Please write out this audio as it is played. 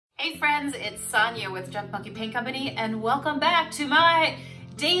Hey friends, it's Sonia with Junk Monkey Paint Company and welcome back to my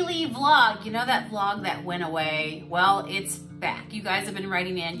daily vlog. You know that vlog that went away? Well, it's back. You guys have been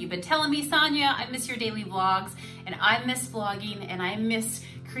writing in. You've been telling me, Sonia, I miss your daily vlogs and I miss vlogging and I miss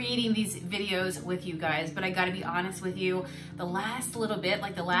creating these videos with you guys. But I gotta be honest with you, the last little bit,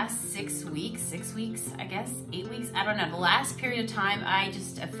 like the last 6 weeks, I guess, 8 weeks, I don't know, the last period of time, I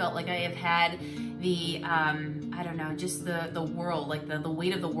felt like I have had the, I don't know, just the world, like the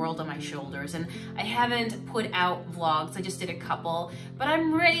weight of the world on my shoulders. And I haven't put out vlogs, I just did a couple, but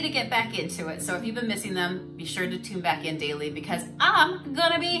I'm ready to get back into it. So if you've been missing them, be sure to tune back in daily because I'm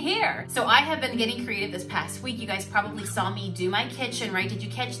gonna be here. So I have been getting creative this past week. You guys probably saw me do my kitchen, right? Did you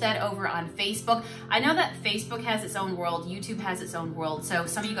catch that over on Facebook? I know that Facebook has its own world, YouTube has its own world. So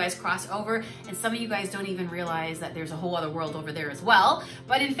some of you guys cross over and some of you guys don't even realize that there's a whole other world over there as well.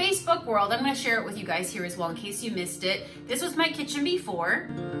 But in Facebook world, I'm gonna share it with you guys here as well in case you missed it. This was my kitchen before.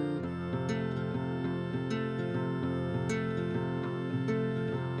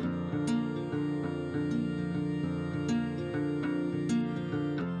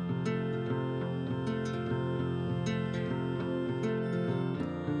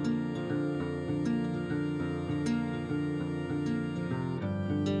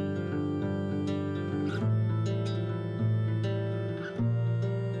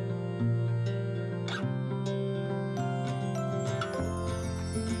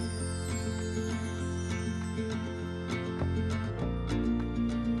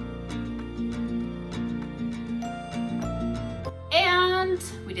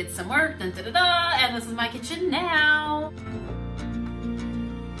 We did some work, and this is my kitchen now.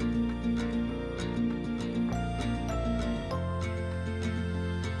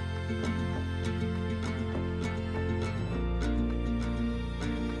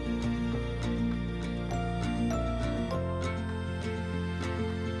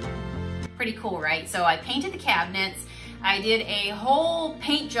 Pretty cool, right? So I painted the cabinets. I did a whole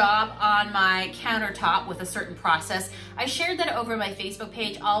paint job on my countertop with a certain process. I shared that over my Facebook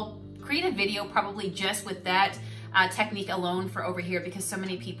page. I'll create a video probably just with that technique alone for over here because so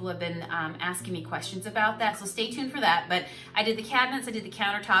many people have been asking me questions about that. So stay tuned for that. But I did the cabinets, I did the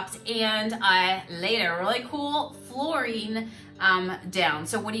countertops, and I laid a really cool flooring down.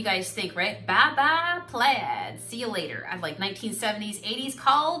 So what do you guys think, right? Bye-bye plaid. See you later. I like 1970s, 80s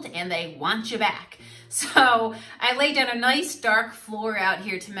called, and they want you back. So I laid down a nice dark floor out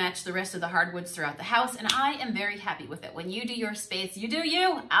here to match the rest of the hardwoods throughout the house, and I am very happy with it. When you do your space, you do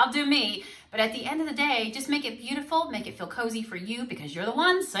you, I'll do me. But at the end of the day, just make it beautiful, make it feel cozy for you because you're the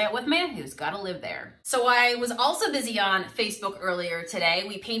one, say it with me, who's got to live there. So I was also busy on Facebook earlier today.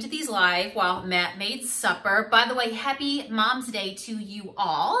 We painted these live while Matt made supper. By the way, happy Mom's Day to you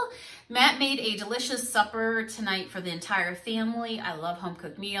all. Matt made a delicious supper tonight for the entire family. I love home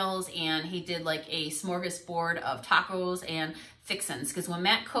cooked meals, and he did like a smorgasbord of tacos and fixins because when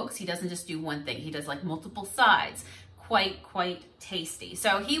Matt cooks, he doesn't just do one thing. He does like multiple sides. Quite tasty.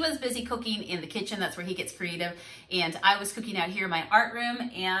 So he was busy cooking in the kitchen. That's where he gets creative. And I was cooking out here in my art room,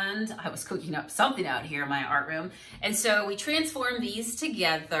 and I was cooking up something out here in my art room. And so we transformed these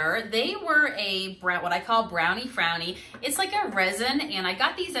together. They were a what I call brownie frownie. It's like a resin, and I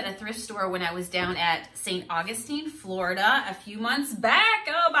got these at a thrift store when I was down at St. Augustine, Florida a few months back.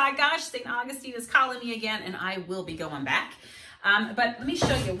 Oh my gosh, St. Augustine is calling me again, and I will be going back. But let me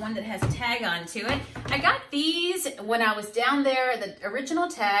show you one that has a tag on to it. I got these when I was down there, the original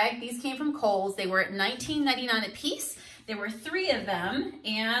tag. These came from Kohl's. They were at $19.99 a piece. There were 3 of them,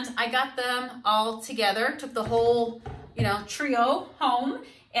 and I got them all together, took the whole, trio home,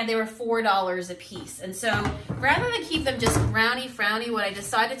 and they were $4 a piece. And so rather than keep them just brownie frowny, what I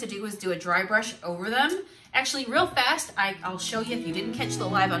decided to do was do a dry brush over them. Actually, real fast, I'll show you if you didn't catch the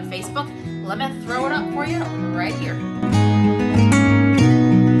live on Facebook. Let me throw it up for you right here.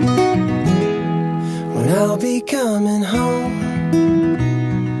 When I'll be coming home,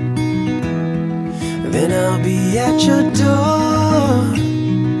 then I'll be at your door.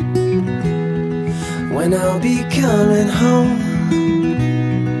 When I'll be coming home,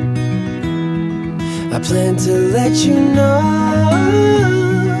 I plan to let you know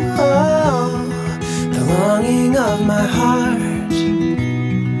the longing of my heart,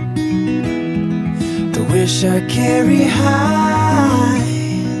 the wish I carry high.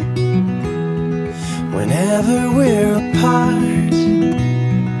 Whenever we're apart,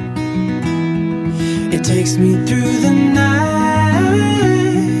 it takes me through the night.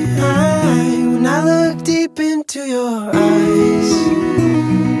 When I look deep into your eyes,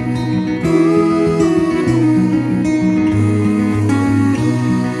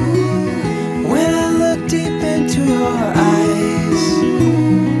 when I look deep into your eyes,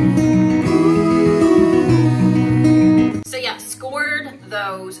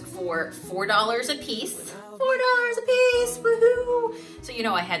 $4 a piece. $4 a piece, woohoo! So you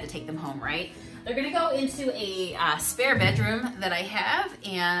know I had to take them home, right? They're gonna go into a spare bedroom that I have,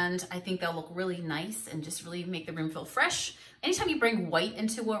 and I think they'll look really nice and just really make the room feel fresh. Anytime you bring white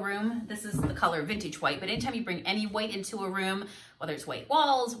into a room, this is the color vintage white, but anytime you bring any white into a room, whether it's white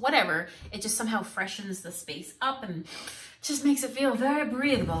walls, whatever, it just somehow freshens the space up and just makes it feel very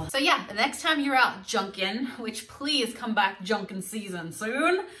breathable. So yeah, the next time you're out junking, which please come back junking season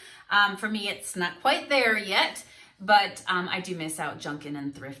soon. For me, it's not quite there yet, but I do miss out junking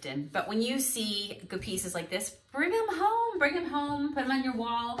and thrifting. But when you see good pieces like this, bring them home, put them on your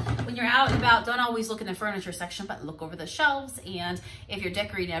wall. When you're out and about, don't always look in the furniture section, but look over the shelves. And if you're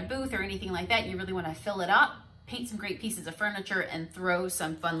decorating a booth or anything like that, you really wanna fill it up, paint some great pieces of furniture and throw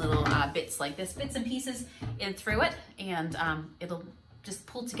some fun little bits like this, bits and pieces in through it, and it'll just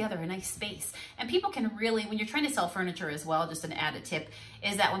pull together a nice space. And people can really, when you're trying to sell furniture as well, just an added tip,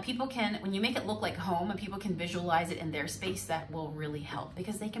 is that when you make it look like home and people can visualize it in their space, that will really help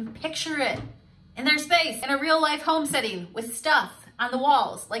because they can picture it in their space, in a real life home setting with stuff on the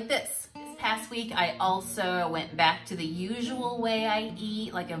walls like this. This past week, I also went back to the usual way I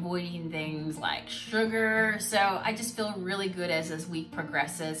eat, like avoiding things like sugar. So I just feel really good as this week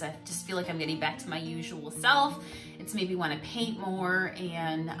progresses. I just feel like I'm getting back to my usual self. It's made me want to paint more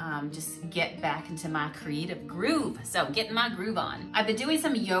and just get back into my creative groove. So getting my groove on. I've been doing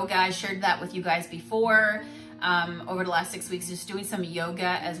some yoga. I shared that with you guys before. Over the last 6 weeks, just doing some yoga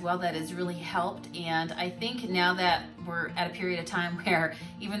as well. That has really helped. And I think now that we're at a period of time where,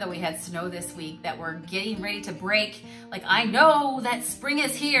 even though we had snow this week, that we're getting ready to break. Like, I know that spring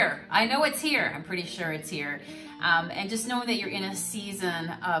is here. I know it's here. I'm pretty sure it's here. And just knowing that you're in a season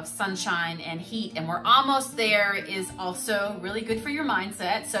of sunshine and heat and we're almost there is also really good for your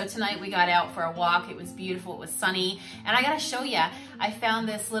mindset. So tonight we got out for a walk. It was beautiful. It was sunny. And I gotta show you, I found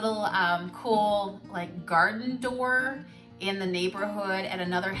this little cool like garden door in the neighborhood at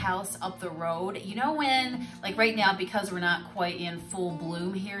another house up the road. You know when, like right now, because we're not quite in full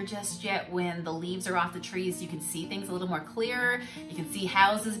bloom here just yet, when the leaves are off the trees, you can see things a little more clear. You can see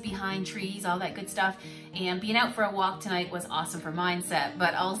houses behind trees, all that good stuff. And being out for a walk tonight was awesome for mindset,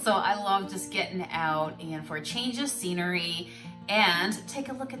 but also I love just getting out and for a change of scenery. And take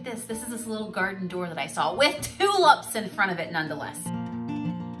a look at this. This is this little garden door that I saw with tulips in front of it nonetheless.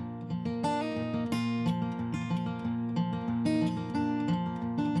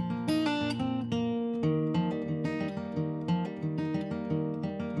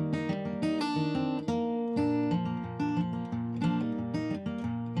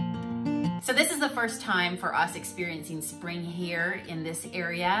 So this is the first time for us experiencing spring here in this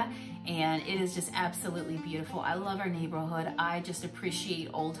area, and it is just absolutely beautiful. I love our neighborhood. I just appreciate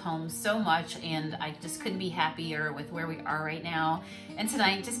old homes so much, and I just couldn't be happier with where we are right now. And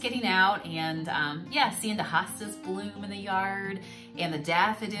tonight, just getting out and yeah, seeing the hostas bloom in the yard, and the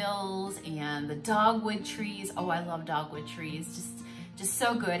daffodils, and the dogwood trees. Oh, I love dogwood trees. Just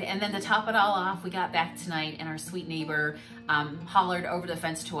so good. And then to top it all off, we got back tonight and our sweet neighbor hollered over the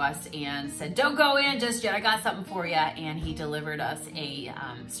fence to us and said, "Don't go in just yet, I got something for you." And he delivered us a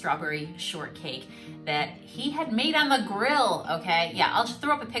strawberry shortcake that he had made on the grill, okay? Yeah, I'll just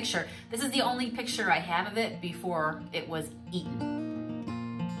throw up a picture. This is the only picture I have of it before it was eaten.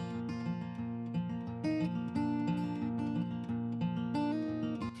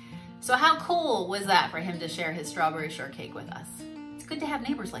 So how cool was that for him to share his strawberry shortcake with us? Good to have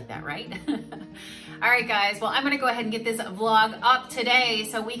neighbors like that, right? All right, guys. Well, I'm going to go ahead and get this vlog up today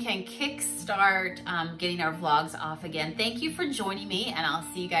so we can kickstart getting our vlogs off again. Thank you for joining me, and I'll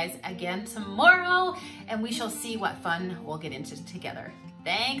see you guys again tomorrow, and we shall see what fun we'll get into together.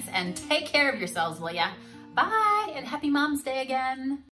 Thanks, and take care of yourselves, will ya? Bye, and happy Mom's Day again.